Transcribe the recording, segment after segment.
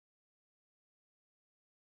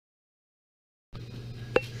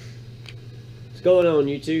What's going on,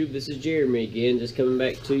 YouTube? This is Jeremy again, just coming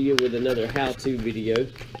back to you with another how-to video.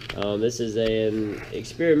 This is an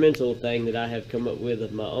experimental thing that I have come up with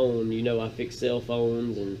of my own. You know, I fix cell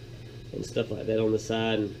phones and stuff like that on the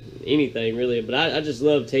side, and anything really, but I just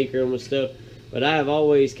love tinkering with stuff. But I have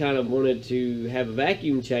always kind of wanted to have a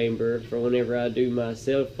vacuum chamber for whenever I do my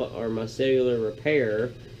cellular repair.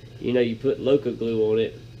 You know, you put Loca glue on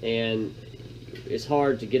it, and it's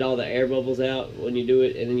hard to get all the air bubbles out when you do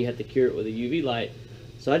it, and then you have to cure it with a UV light.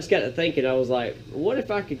 So I just got to thinking, I was like, what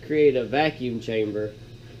if I could create a vacuum chamber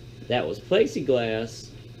that was plexiglass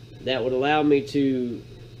that would allow me to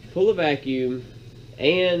pull a vacuum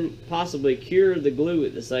and possibly cure the glue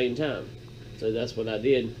at the same time. So that's what I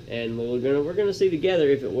did, and we're gonna see together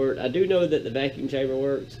if it worked. I do know that the vacuum chamber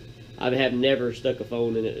works. I have never stuck a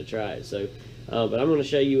phone in it to try it. So, but I'm gonna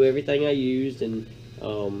show you everything I used, and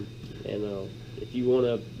if you want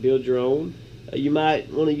to build your own, you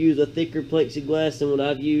might want to use a thicker plexiglass than what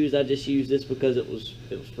I've used. I just used this because it was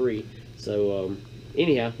free. So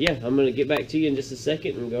anyhow, yeah, I'm gonna get back to you in just a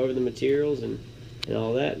second and go over the materials and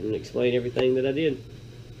all that, and explain everything that I did.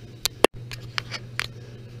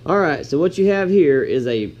 Alright, so what you have here is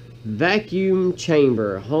a vacuum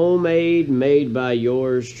chamber, homemade, made by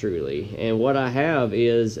yours truly. And what I have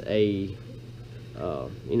is a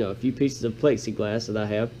few pieces of plexiglass that I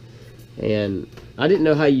have. And I didn't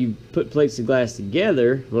know how you put plexiglass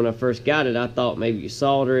together when I first got it. I thought maybe you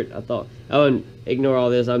solder it. I thought, oh, and ignore all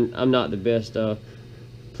this, I'm not the best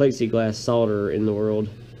plexiglass solderer in the world.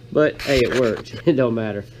 But hey, it worked. It don't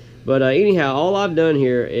matter. But anyhow, all I've done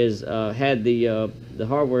here is had the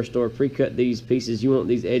hardware store pre-cut these pieces. You want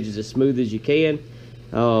these edges as smooth as you can.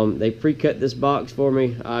 They pre-cut this box for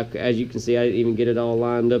me. As you can see, I didn't even get it all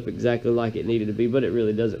lined up exactly like it needed to be, but it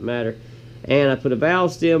really doesn't matter. And I put a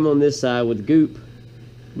valve stem on this side with goop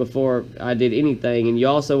before I did anything. And you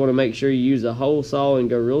also want to make sure you use a hole saw and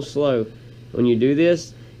go real slow when you do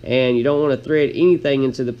this. And you don't want to thread anything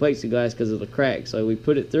into the plexiglass because it'll crack. So we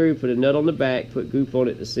put it through, put a nut on the back, put goop on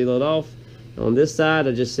it to seal it off. On this side,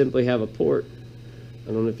 I just simply have a port.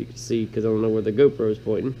 I don't know if you can see because I don't know where the GoPro is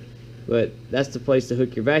pointing, but that's the place to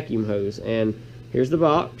hook your vacuum hose. And here's the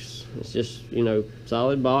box. It's just, you know,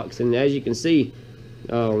 solid box. And as you can see,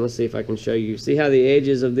 let's see if I can show you. See how the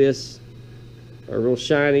edges of this are real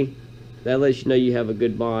shiny? That lets you know you have a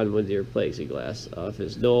good bond with your plexiglass. If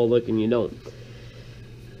it's dull looking, you don't.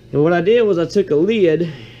 And what I did was I took a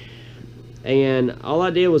lid, and all I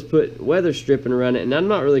did was put weather stripping around it. And I'm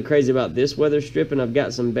not really crazy about this weather stripping. I've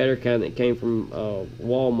got some better kind that came from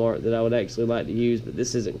Walmart that I would actually like to use, but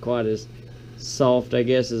this isn't quite as soft, I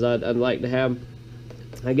guess, as I'd like to have.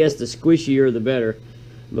 I guess the squishier the better.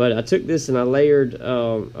 But I took this and I layered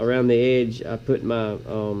around the edge. I put my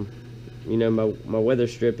my weather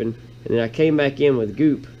stripping, and then I came back in with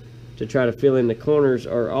goop to try to fill in the corners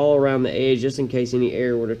or all around the edge, just in case any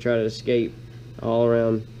air were to try to escape all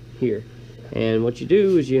around here. And what you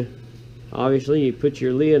do is you put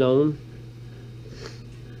your lid on.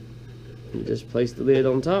 You just place the lid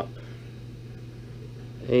on top,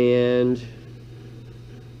 and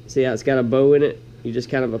see how it's got a bow in it. You just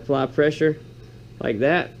kind of apply pressure like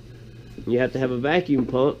that. You have to have a vacuum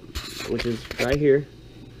pump, which is right here,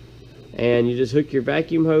 and you just hook your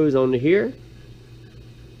vacuum hose onto here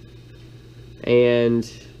and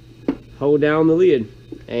hold down the lid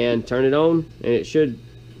and turn it on, and it should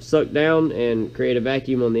suck down and create a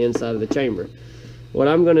vacuum on the inside of the chamber. What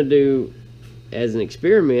I'm going to do as an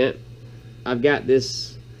experiment, I've got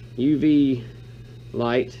this UV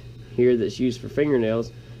light here that's used for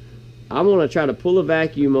fingernails. I'm going to try to pull a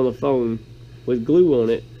vacuum on the phone with glue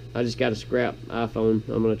on it. I just got a scrap iPhone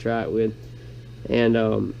I'm going to try it with, and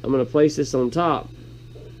I'm going to place this on top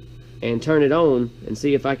and turn it on and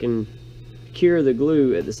see if I can cure the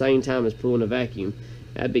glue at the same time as pulling a vacuum.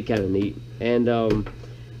 That'd be kind of neat. And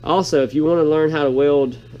also, if you want to learn how to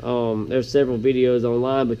weld, there's several videos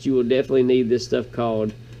online, but you will definitely need this stuff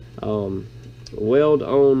called Weld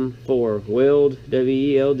On 4. Weld,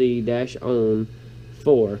 WELD-ON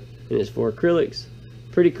 4, and it's for acrylics.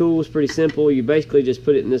 Pretty cool. It's pretty simple. You basically just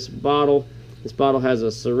put it in this bottle. This bottle has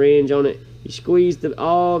a syringe on it. You squeeze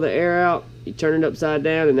all the air out. You turn it upside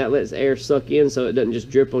down, and that lets air suck in so it doesn't just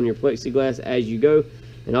drip on your plexiglass as you go.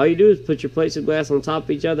 And all you do is put your plexiglass on top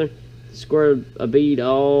of each other, squirt a bead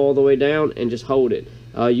all the way down, and just hold it.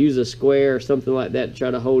 Use a square or something like that to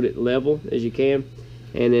try to hold it level as you can.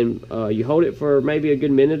 And then you hold it for maybe a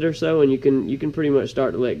good minute or so, and you can pretty much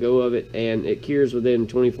start to let go of it, and it cures within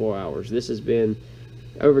 24 hours. This has been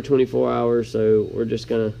over 24 hours, so we're just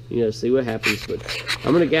gonna see what happens. But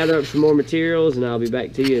I'm gonna gather up some more materials, and I'll be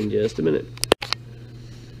back to you in just a minute.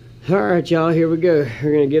 Alright, y'all, here we go.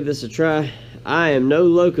 We're gonna give this a try. I am no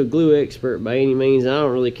local glue expert by any means, and I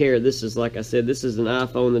don't really care. This is, like I said, this is an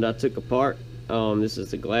iPhone that I took apart. This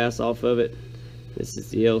is the glass off of it. This is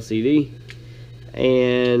the LCD,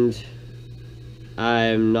 and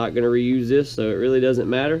I'm not going to reuse this, so it really doesn't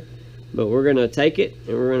matter. But we're going to take it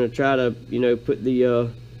and we're going to try to, you know, put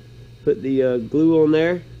the glue on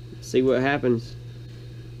there, see what happens.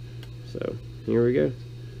 So here we go.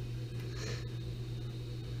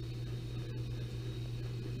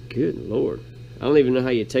 Good Lord, I don't even know how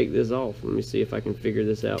you take this off. Let me see if I can figure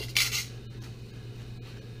this out.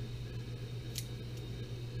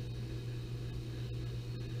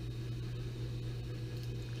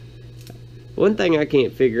 One thing I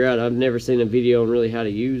can't figure out, I've never seen a video on really how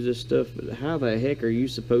to use this stuff, but how the heck are you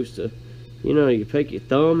supposed to, you know, you take your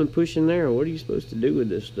thumb and push in there, or what are you supposed to do with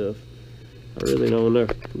this stuff? I really don't know.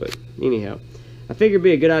 But anyhow, I figured it'd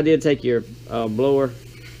be a good idea to take your blower,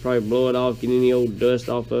 probably blow it off, get any old dust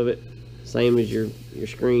off of it, same as your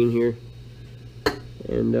screen here.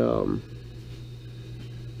 And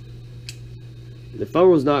the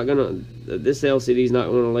phone's not gonna, this LCD's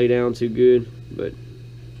not gonna lay down too good, but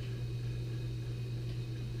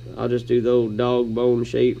I'll just do the old dog bone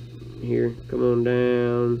shape here. Come on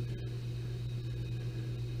down.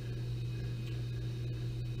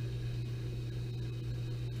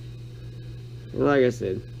 And like I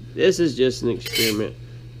said, this is just an experiment.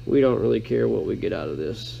 We don't really care what we get out of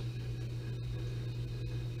this.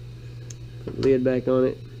 Put the lid back on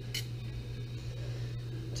it.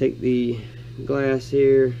 Take the glass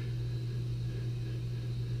here.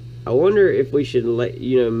 I wonder if we should let,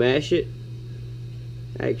 you know, mash it.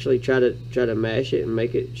 Actually try to mash it and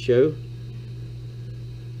make it show.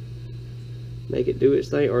 Make it do its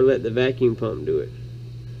thing, or let the vacuum pump do it.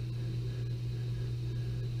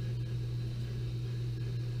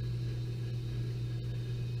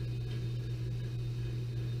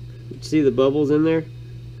 See the bubbles in there?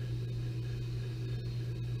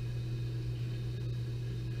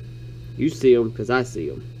 You see them because I see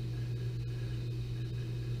them.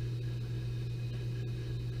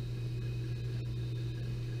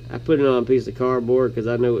 I put it on a piece of cardboard because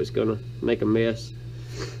I know it's gonna make a mess.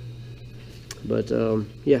 But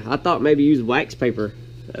yeah, I thought maybe use wax paper.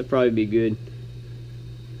 That'd probably be good.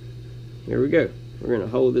 Here we go. We're gonna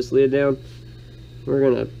hold this lid down. We're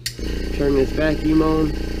gonna turn this vacuum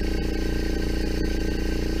on.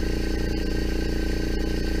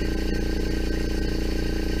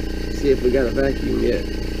 See if we got a vacuum yet.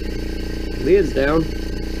 Lid's down.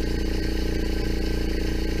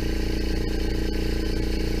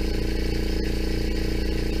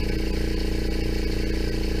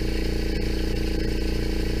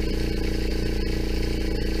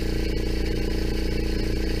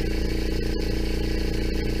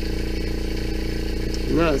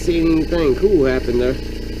 I'm not seeing anything cool happen though.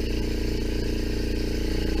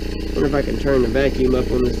 Wonder if I can turn the vacuum up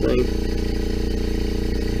on this thing.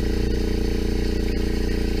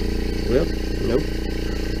 Well, nope.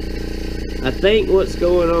 I think what's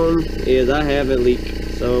going on is I have a leak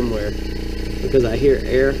somewhere because I hear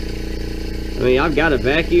air. I mean, I've got a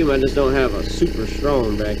vacuum, I just don't have a super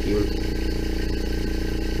strong vacuum.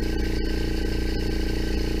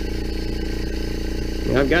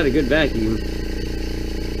 Yeah, I've got a good vacuum.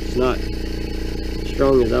 It's not as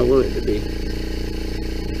strong as I want it to be.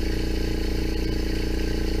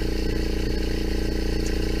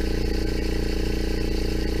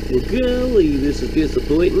 Well, golly, this is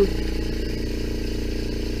disappointing.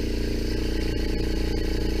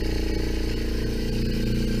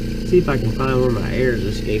 See if I can find where my air is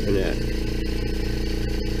escaping at.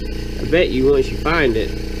 I bet you once you find it,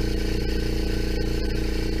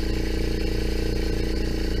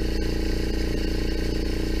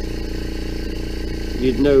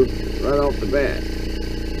 you'd know right off the bat.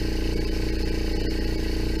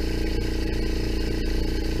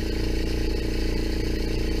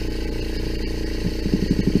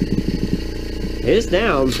 It's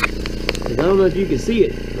down. I don't know if you can see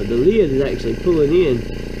it, but the lid is actually pulling in.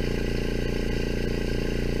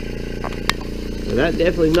 So that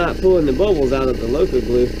definitely is not pulling the bubbles out of the local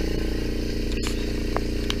glue.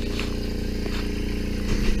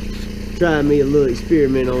 Trying me a little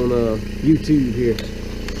experiment on YouTube here.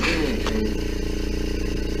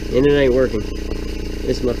 And it ain't working.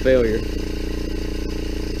 It's my failure.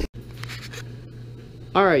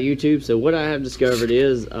 Alright YouTube, so what I have discovered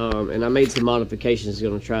is, and I made some modifications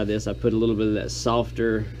going to try this. I put a little bit of that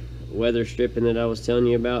softer weather stripping that I was telling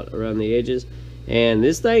you about around the edges. And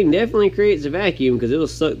this thing definitely creates a vacuum because it'll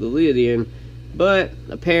suck the lid in. But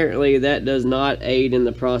apparently that does not aid in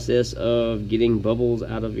the process of getting bubbles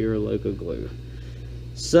out of your local glue.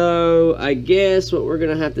 So I guess what we're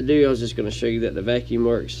gonna have to do, I was just gonna show you that the vacuum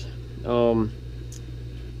works,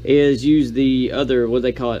 is use the other, what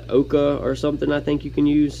they call it, Oka or something, I think you can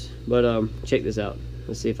use. But check this out.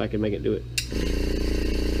 Let's see if I can make it do it.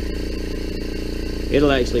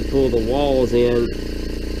 It'll actually pull the walls in.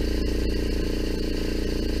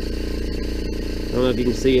 I don't know if you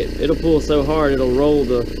can see it. It'll pull so hard it'll roll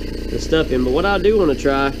the stuff in. But what I do want to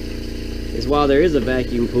try is, while there is a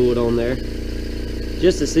vacuum pulled on there,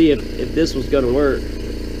 just to see if this was going to work.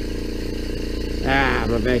 Ah,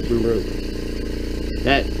 my vacuum broke.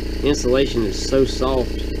 That insulation is so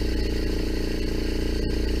soft.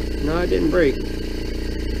 No, it didn't break.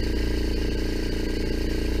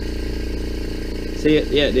 See it?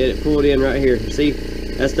 Yeah, it did. It pulled in right here. See?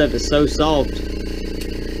 That stuff is so soft.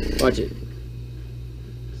 Watch it.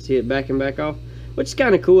 See it backing back off? Which is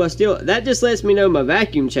kind of cool. That just lets me know my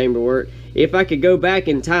vacuum chamber worked. If I could go back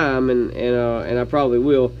in time, and I probably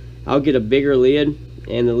will, I'll get a bigger lid,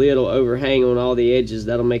 and the lid will overhang on all the edges.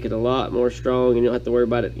 That'll make it a lot more strong, and you don't have to worry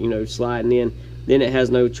about it, you know, sliding in. Then it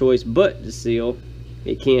has no choice but to seal.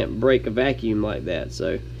 It can't break a vacuum like that.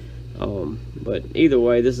 So but either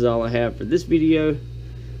way, this is all I have for this video.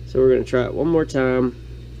 So we're going to try it one more time.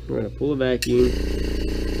 We're going to pull a vacuum.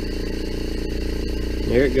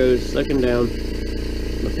 There it goes, sucking down.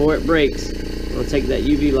 Before it breaks, I'm going to take that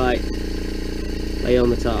UV light, lay on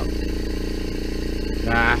the top.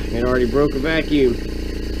 Ah, it already broke a vacuum.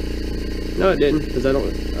 No, it didn't, because I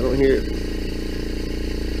don't hear it.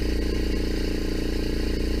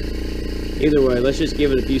 Either way, let's just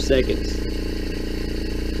give it a few seconds.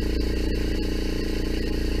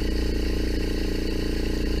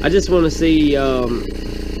 I just want to see, I don't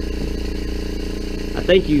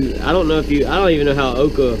even know how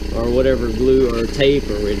Oka or whatever glue or tape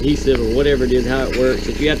or adhesive or whatever it is, how it works.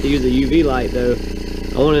 If you have to use a UV light though,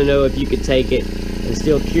 I want to know if you could take it and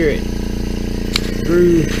still cure it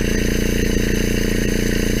through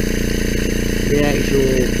the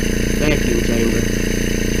actual vacuum chamber.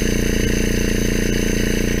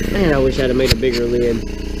 Man, I wish I'd have made a bigger lid.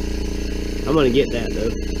 I'm going to get that though.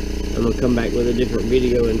 I'm going to come back with a different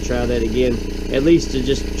video and try that again. At least to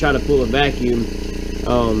just try to pull a vacuum.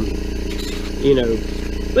 You know.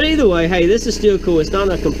 But either way, hey, this is still cool. It's not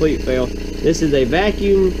a complete fail. This is a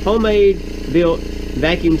homemade built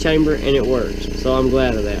vacuum chamber, and it works. So I'm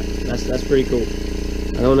glad of that. That's pretty cool.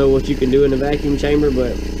 I don't know what you can do in a vacuum chamber,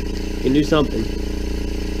 but you can do something.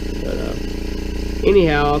 But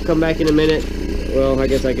anyhow, I'll come back in a minute. Well, I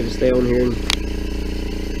guess I could just stay on here and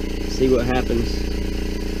see what happens.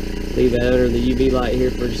 Leave that under the UV light here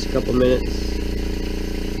for just a couple minutes.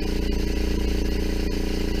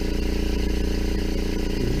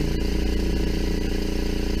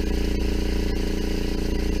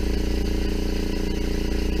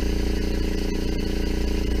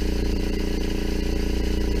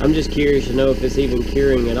 I'm just curious to know if it's even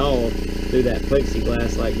curing at all through that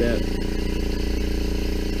plexiglass like that.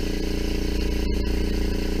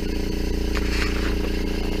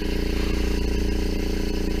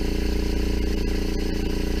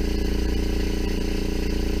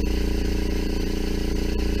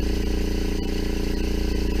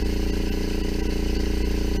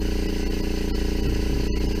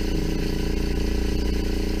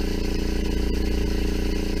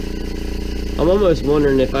 I'm almost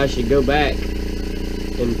wondering if I should go back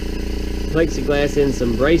and plexiglass in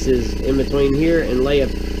some braces in between here and lay a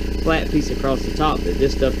flat piece across the top that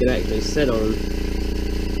this stuff could actually sit on.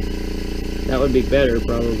 That would be better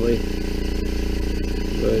probably.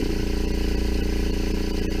 But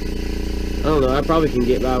I don't know, I probably can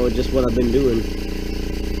get by with just what I've been doing.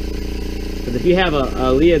 Because if you have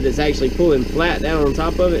a lid that's actually pulling flat down on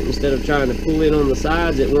top of it instead of trying to pull in on the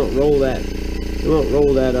sides, it won't roll that. It won't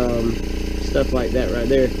roll that stuff like that right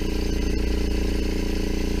there.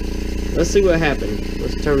 Let's see what happened.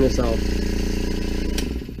 Let's turn this off.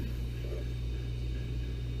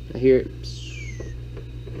 I hear it.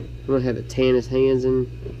 I'm gonna have the tannest hands in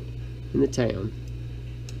the town.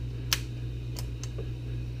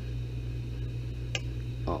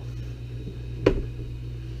 Off.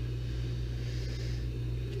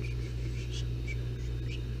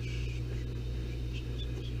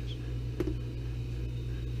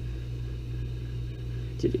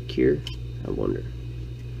 Did it cure? I wonder.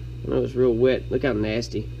 I know it's real wet. Look how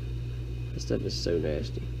nasty. This stuff is so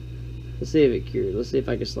nasty. Let's see if it cured. Let's see if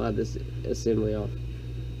I can slide this assembly off.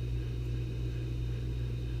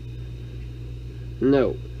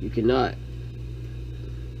 No, you cannot.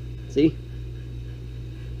 See?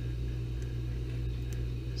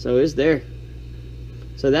 So it's there.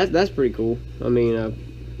 So that's pretty cool. I mean,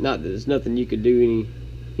 not that there's nothing you could do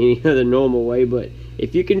any other normal way, but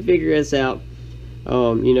if you can figure this out,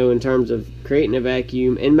 you know, in terms of creating a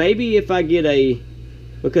vacuum, and maybe if I get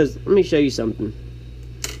because let me show you something.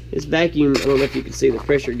 This vacuum, I don't know if you can see the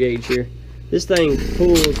pressure gauge here. This thing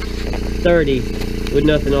pulls 30 with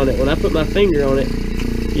nothing on it. When I put my finger on it,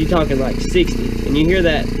 you're talking like 60. And you hear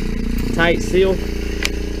that tight seal?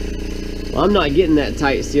 Well, I'm not getting that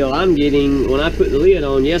tight seal. I'm getting, when I put the lid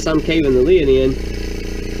on, yes, I'm caving the lid in,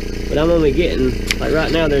 but I'm only getting, like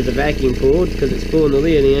right now there's a vacuum pulled because it's pulling the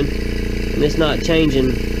lid in, and it's not changing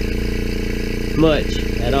much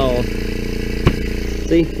at all.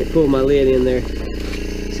 See, it pulled my lid in there.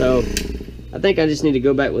 So I think I just need to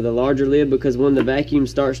go back with a larger lid, because when the vacuum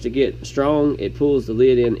starts to get strong, it pulls the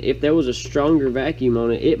lid in. If there was a stronger vacuum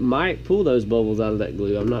on it, it might pull those bubbles out of that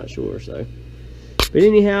glue. I'm not sure. So, but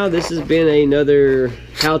anyhow, this has been another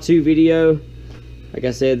how-to video. Like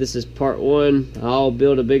I said, this is part 1. I'll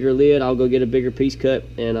build a bigger lid. I'll go get a bigger piece cut,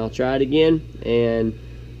 and I'll try it again. And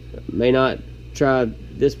may not try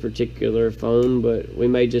this particular phone, but we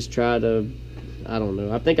may just try to, I don't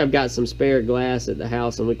know. I think I've got some spare glass at the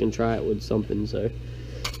house, and we can try it with something. So,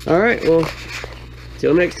 all right. Well,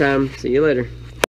 till next time. See you later.